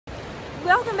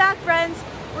Welcome back, friends.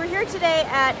 We're here today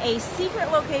at a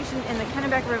secret location in the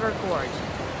Kennebec River Gorge.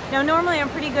 Now, normally I'm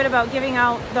pretty good about giving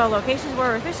out the locations where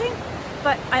we're fishing,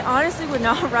 but I honestly would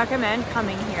not recommend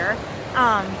coming here.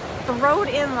 The road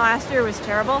in last year was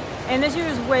terrible, and this year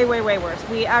is way, way, way worse.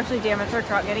 We actually damaged our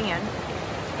truck getting in.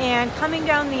 And coming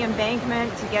down the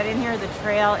embankment to get in here, the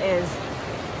trail is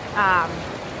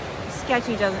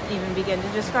sketchy, doesn't even begin to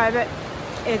describe it.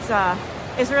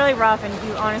 It's really rough, and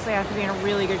you honestly have to be in a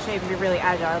really good shape and be really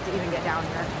agile to even get down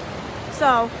here.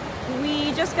 So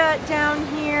we just got down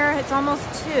here. It's almost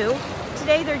 2.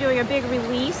 Today they're doing a big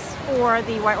release for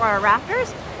the whitewater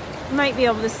rafters. You might be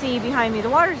able to see behind me, the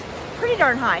water's pretty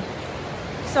darn high.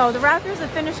 So the rafters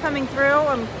have finished coming through.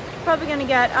 I'm probably going to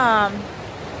get a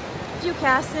few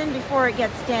casts in before it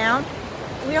gets down.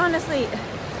 We honestly,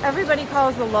 everybody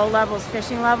calls the low levels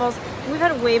fishing levels. We've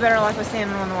had way better luck with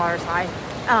salmon when the water's high.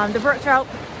 The brook trout,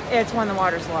 it's when the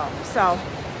water's low. So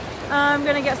I'm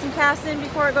gonna get some casts in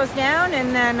before it goes down,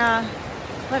 and then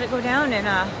let it go down, and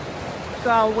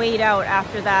I'll wade out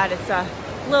after that. It's a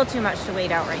little too much to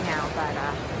wade out right now, but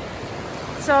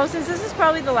so since this is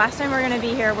probably the last time we're gonna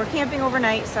be here, we're camping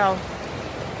overnight, so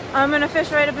I'm gonna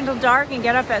fish right up until dark and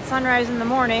get up at sunrise in the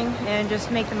morning and just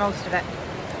make the most of it.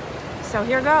 So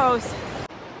here goes.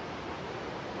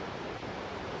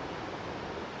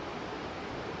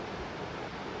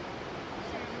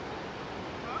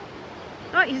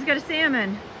 Oh, he's got a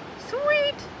salmon.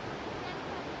 Sweet.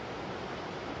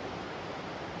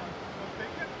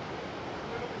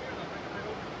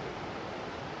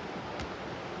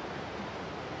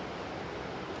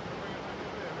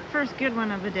 First good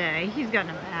one of the day. He's got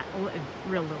a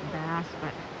real little bass,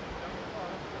 but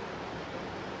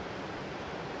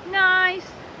nice.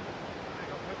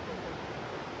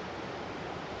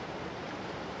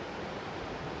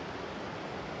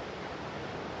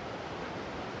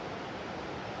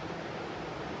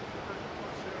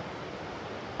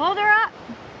 Hold her up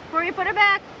before you put her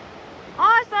back.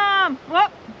 Awesome.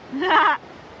 Whoop.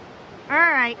 All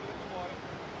right.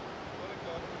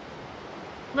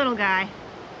 Little guy.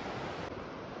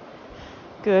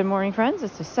 Good morning, friends.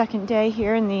 It's the second day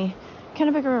here in the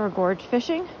Kennebec River Gorge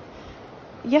fishing.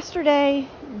 Yesterday,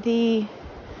 the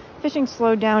fishing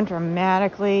slowed down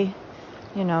dramatically.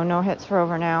 You know, no hits for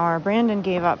over an hour. Brandon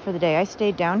gave up for the day. I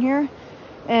stayed down here,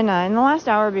 and in the last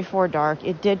hour before dark,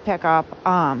 it did pick up.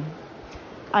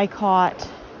 I caught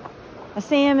a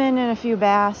salmon and a few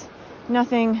bass.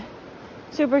 Nothing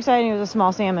super exciting. It was a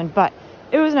small salmon, but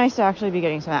it was nice to actually be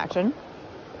getting some action.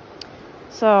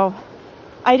 So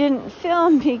I didn't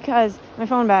film because my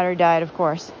phone battery died, of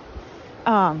course.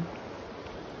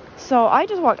 So I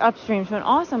just walked upstream to an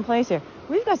awesome place here.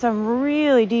 We've got some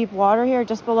really deep water here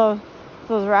just below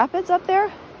those rapids up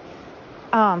there.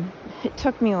 It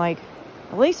took me like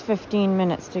at least 15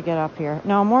 minutes to get up here.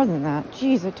 No, more than that.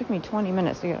 Jeez, it took me 20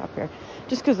 minutes to get up here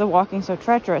just because the walking's so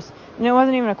treacherous. And it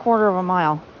wasn't even a quarter of a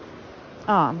mile.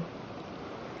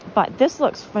 But this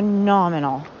looks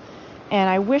phenomenal. And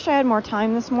I wish I had more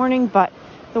time this morning, but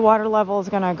the water level is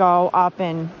going to go up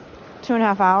in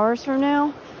 2.5 hours from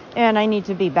now. And I need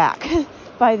to be back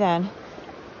by then.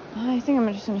 I think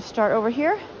I'm just going to start over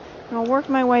here. And I'll work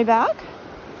my way back.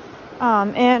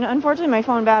 And unfortunately, my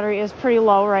phone battery is pretty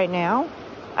low right now.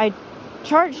 I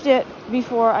charged it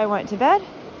before I went to bed,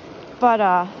 but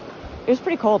it was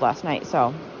pretty cold last night,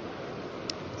 so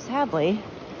sadly,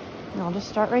 I'll just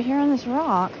start right here on this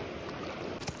rock.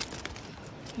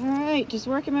 All right, just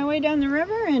working my way down the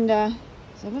river, and so I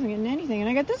wasn't getting anything, and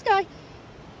I got this guy.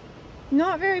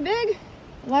 Not very big,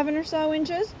 11 or so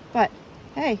inches, but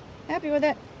hey, happy with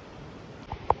it.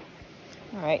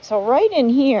 All right, so right in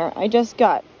here, I just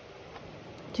got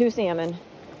 2 salmon.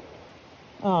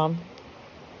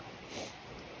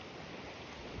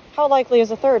 How likely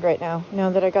is a third right now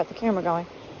that I got the camera going?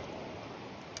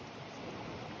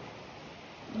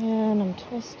 And I'm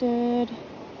twisted.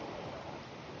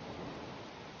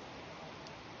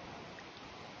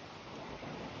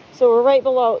 So we're right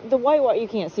below the white water. You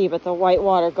can't see, but the white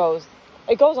water goes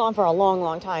on for a long,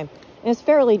 long time. And it's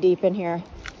fairly deep in here.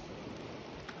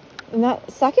 And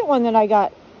that second one that I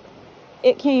got,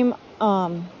 it came,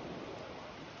 it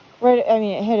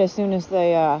hit as soon as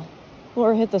the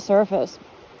lure hit the surface.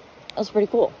 That's pretty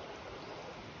cool.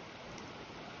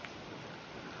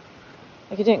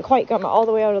 Like, it didn't quite come all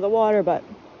the way out of the water, but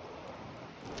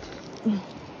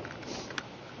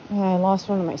I lost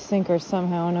one of my sinkers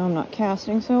somehow. Now I'm not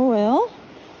casting so well.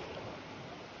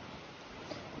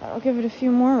 I'll give it a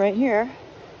few more right here.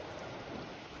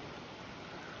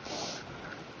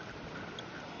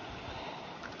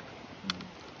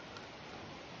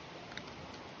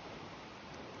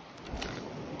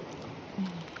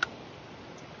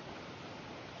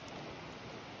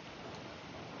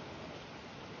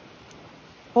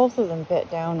 Both of them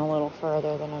bit down a little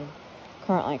further than I'm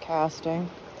currently casting.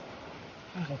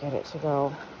 Try to get it to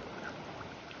go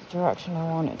the direction I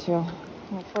want it to, a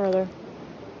little further.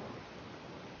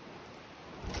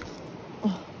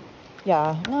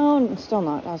 Yeah, no, still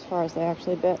not as far as they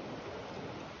actually bit.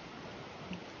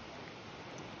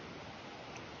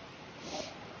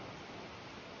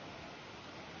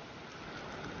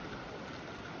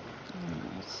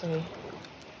 Let's see.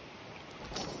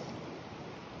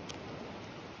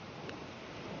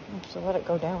 Actually, let it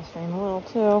go downstream a little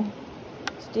too.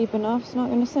 It's deep enough, it's not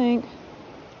going to sink.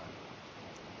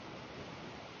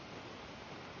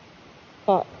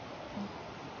 But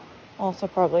also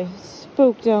probably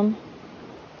spooked him.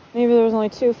 Maybe there was only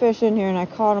 2 fish in here and I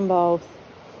caught them both.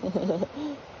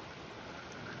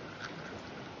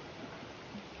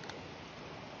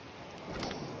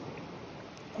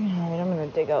 Alright, I'm going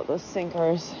to dig out those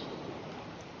sinkers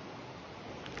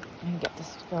and get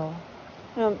this to go.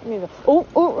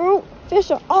 Oh,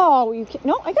 fish. Oh, you can't.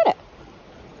 No, I got it.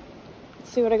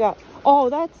 Let's see what I got.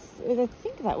 Oh, I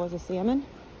think that was a salmon.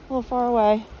 A little far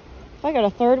away. If I got a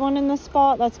third one in this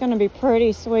spot, that's going to be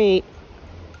pretty sweet.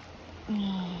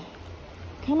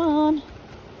 Come on.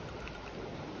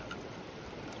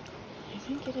 I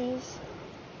think it is.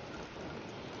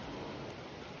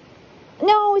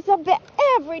 No, it's a bass.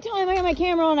 Every time I got my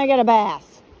camera on, I get a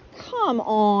bass. Come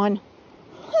on.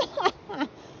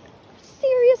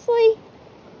 Seriously?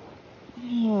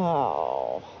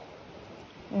 Oh.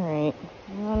 Alright.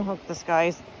 I'm gonna hook this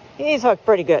guy. He's hooked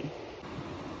pretty good.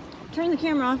 Turn the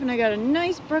camera off and I got a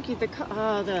nice brookie.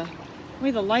 The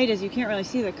way the light is, you can't really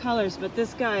see the colors, but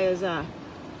this guy is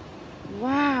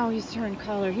wow, he's turned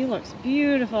color. He looks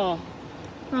beautiful.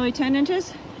 Probably 10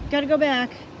 inches. Gotta go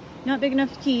back. Not big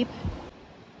enough to keep.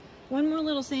 One more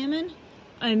little salmon.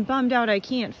 I'm bummed out I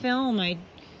can't film. I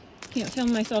can't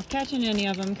film myself catching any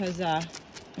of them because my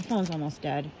phone's almost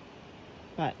dead.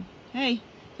 But hey,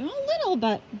 they're all little,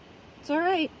 but it's all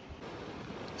right.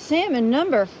 Salmon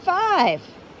number 5.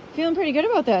 Feeling pretty good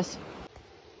about this.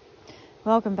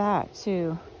 Welcome back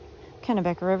to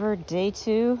Kennebec River, day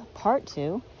 2, part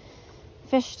 2.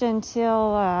 Fished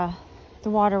until the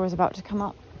water was about to come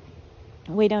up.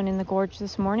 Way down in the gorge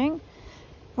this morning.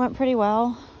 Went pretty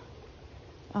well.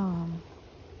 What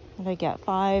did I get?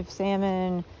 5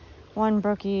 salmon, 1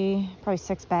 brookie, probably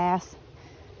 6 bass.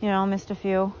 You know, missed a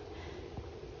few.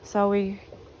 So we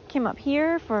came up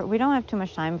here we don't have too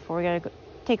much time before we gotta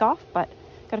take off, but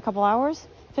got a couple hours.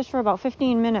 Fished for about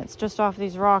 15 minutes just off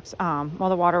these rocks while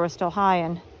the water was still high,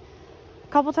 and a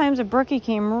couple times a brookie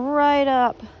came right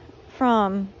up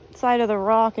from the side of the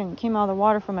rock and came out of the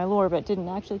water from my lure, but didn't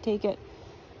actually take it.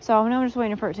 So now I'm just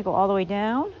waiting for it to go all the way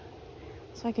down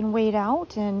so I can wade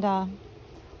out and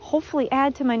hopefully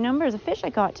add to my numbers of fish I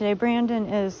caught today. Brandon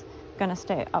is gonna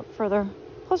stay up further,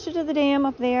 closer to the dam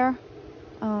up there.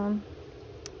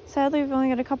 Sadly, we've only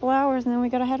got a couple hours and then we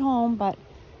gotta head home, but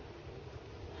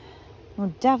we're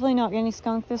definitely not getting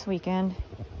skunked this weekend.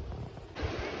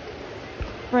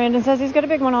 Brandon says he's got a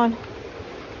big one on.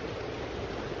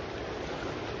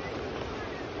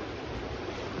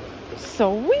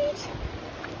 Sweet.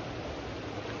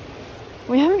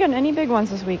 We haven't gotten any big ones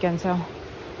this weekend, so a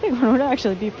big one would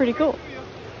actually be pretty cool.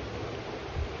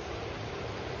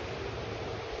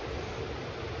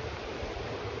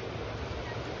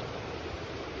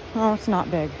 Oh, it's not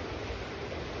big.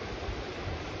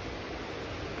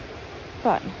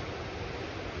 But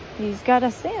he's got a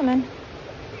salmon.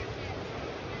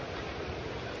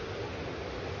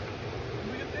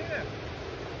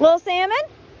 Little salmon?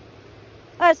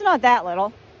 Oh, it's not that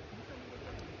little.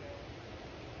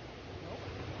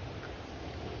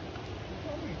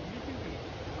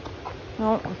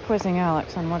 No, I'm quizzing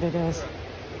Alex on what it is.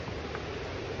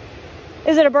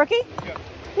 Is it a brookie? Yeah.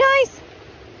 Nice.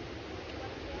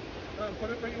 Put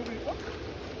it right over your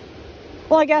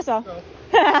Well, I guess so. No.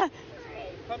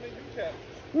 How many you catch?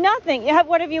 Nothing.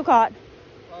 What have you caught?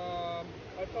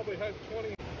 I probably had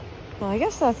 20. Well, I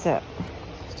guess that's it.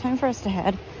 It's time for us to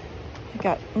head. I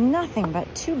got nothing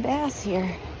but 2 bass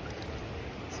here.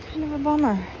 It's kind of a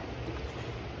bummer.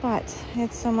 But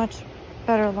it's so much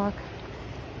better luck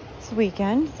this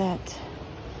weekend that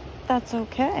that's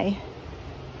okay.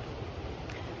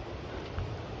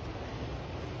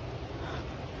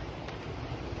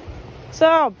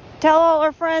 So, tell all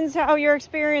our friends how your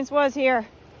experience was here.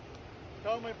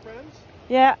 Tell my friends?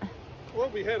 Yeah. Well,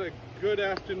 we had a good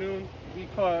afternoon. We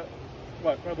caught,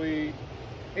 probably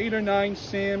 8 or 9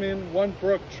 salmon, 1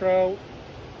 brook trout.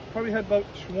 Probably had about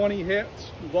 20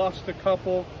 hits. Lost a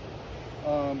couple.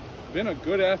 Been a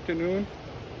good afternoon.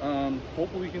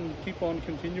 Hopefully we can keep on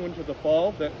continuing to the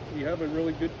fall, that we have a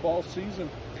really good fall season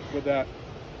with that.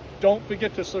 Don't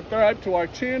forget to subscribe to our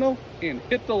channel and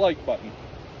hit the like button.